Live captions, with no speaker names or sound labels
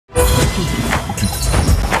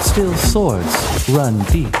Still swords run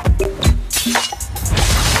deep.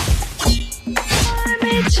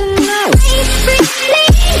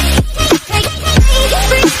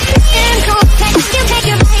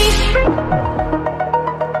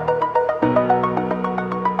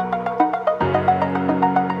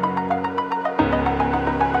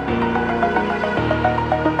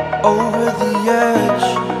 Over the edge,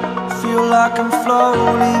 feel like I'm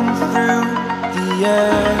floating through the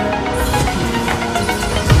air.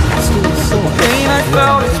 The pain I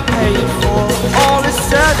felt is paid for, all is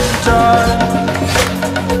said and done.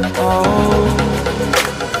 Oh,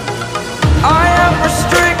 I am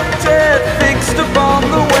restricted, fixed upon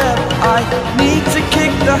the web. I need to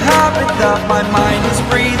kick the habit that my mind is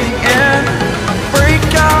breathing in. Break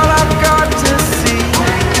out, I've got to see.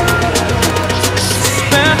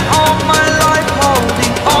 Spent all my life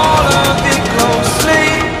holding all of it closely.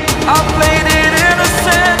 I played it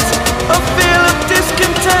innocent, a feel of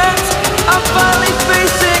discontent. I'm finally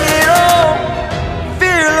facing it all,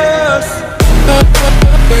 fearless.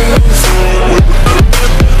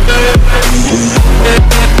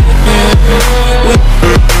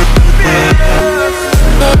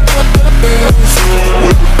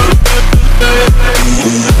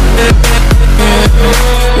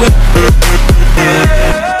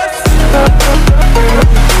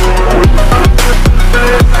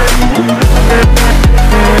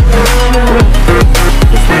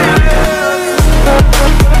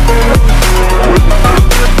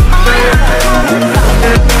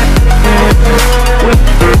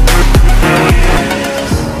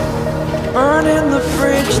 Burning the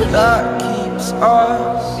bridge that keeps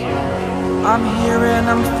us. I'm here and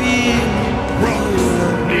I'm feeling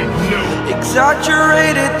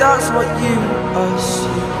exaggerated, that's what you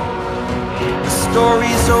assume. The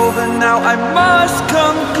story's over now, I must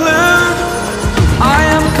conclude. I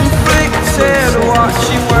am conflicted,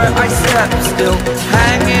 watching where I step still,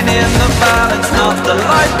 hanging in the balance. Not the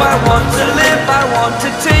life I want to live, I want to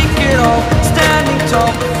take it all. Standing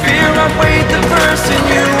tall, fear I've weighed the person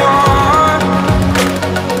you are.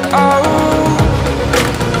 Oh,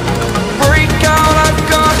 break out, I've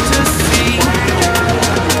got to see.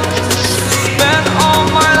 Spent all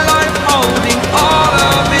my life holding all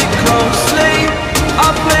of it closely.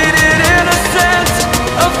 I played it innocent,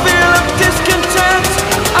 a feel of discontent.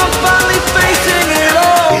 I'm finally facing it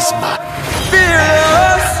all,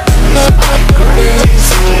 fearless.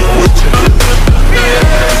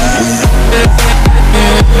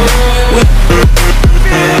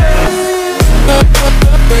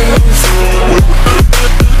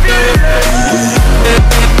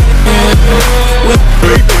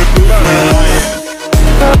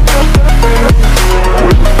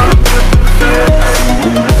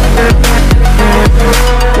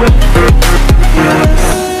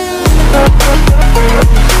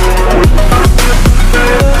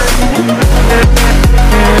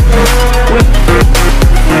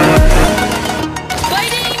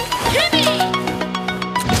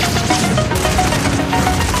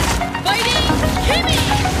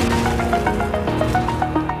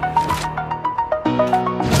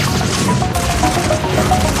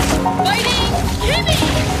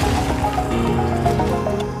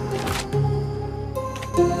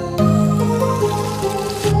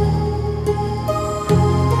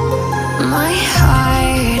 My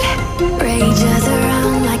heart rages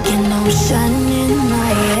around like an ocean in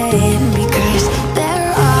my head, because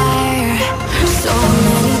there are so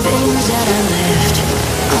many things that I left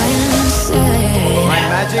unsaid. My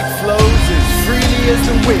magic flows as freely as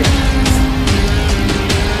the wind.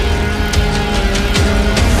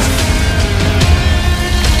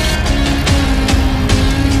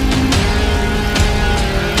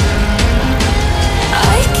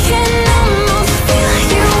 I can almost feel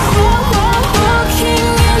you walking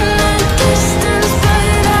in the distance,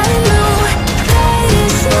 but I know that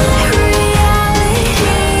it's not reality.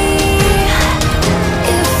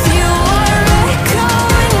 If you are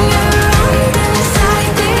echoing around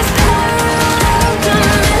inside these parallel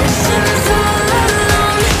dimensions,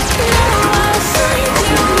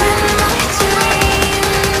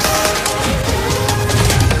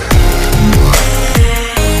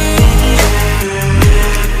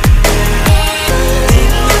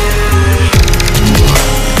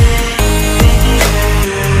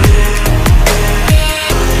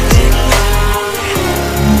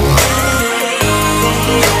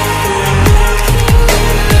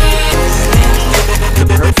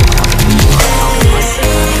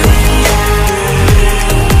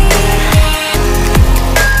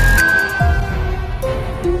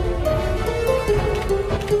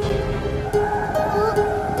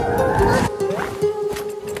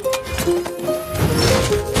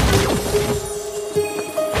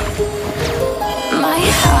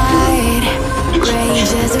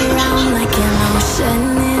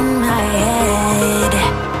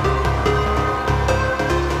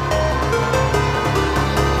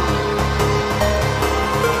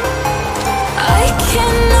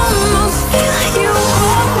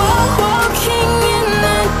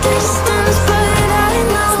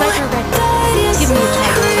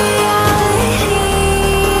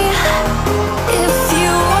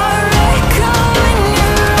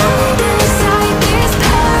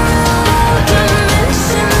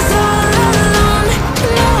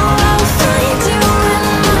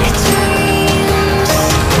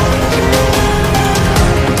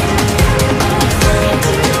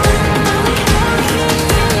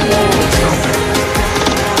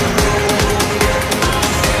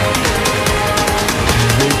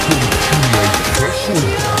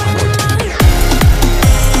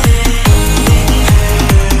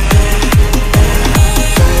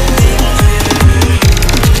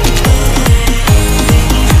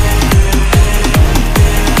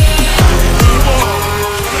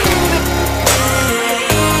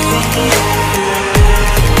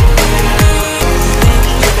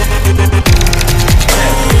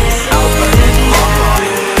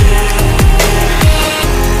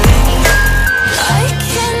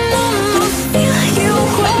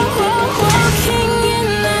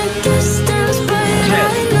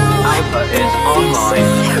 COPPA is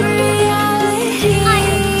online.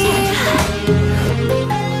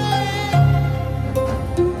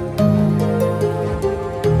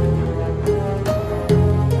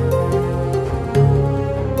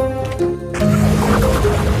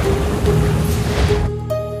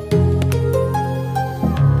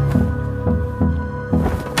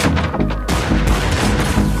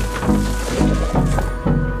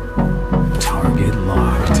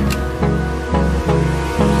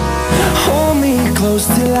 Close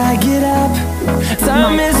till I get up.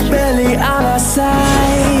 Time is barely on our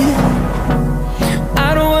side.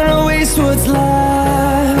 I don't wanna waste what's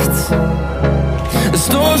left. The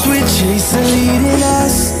storms we chase are leading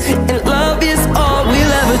us, and love is all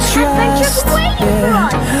we'll ever trust. Yeah.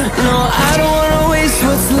 No, I don't wanna waste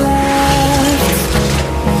what's left.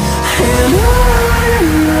 And on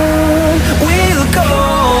we'll go,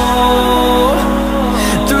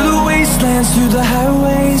 through the wastelands, through the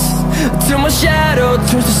highways, till my shadow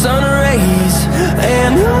turns to sun rays.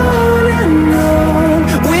 And on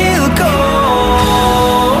we'll go,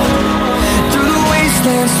 through the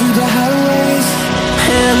wastelands, through the highways,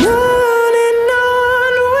 and on we'll go.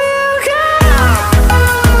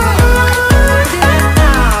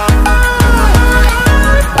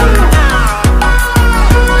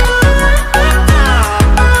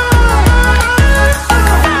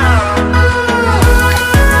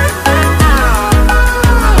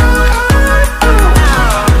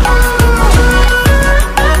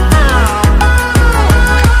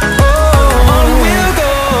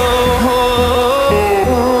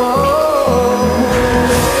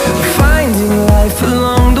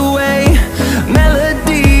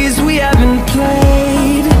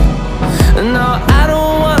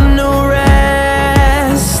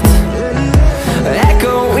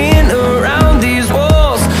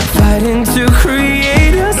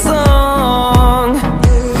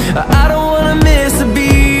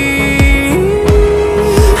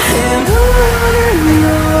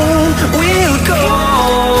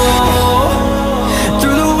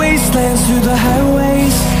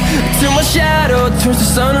 Turns to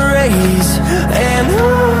sun rays, and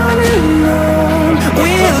on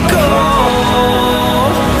we'll go.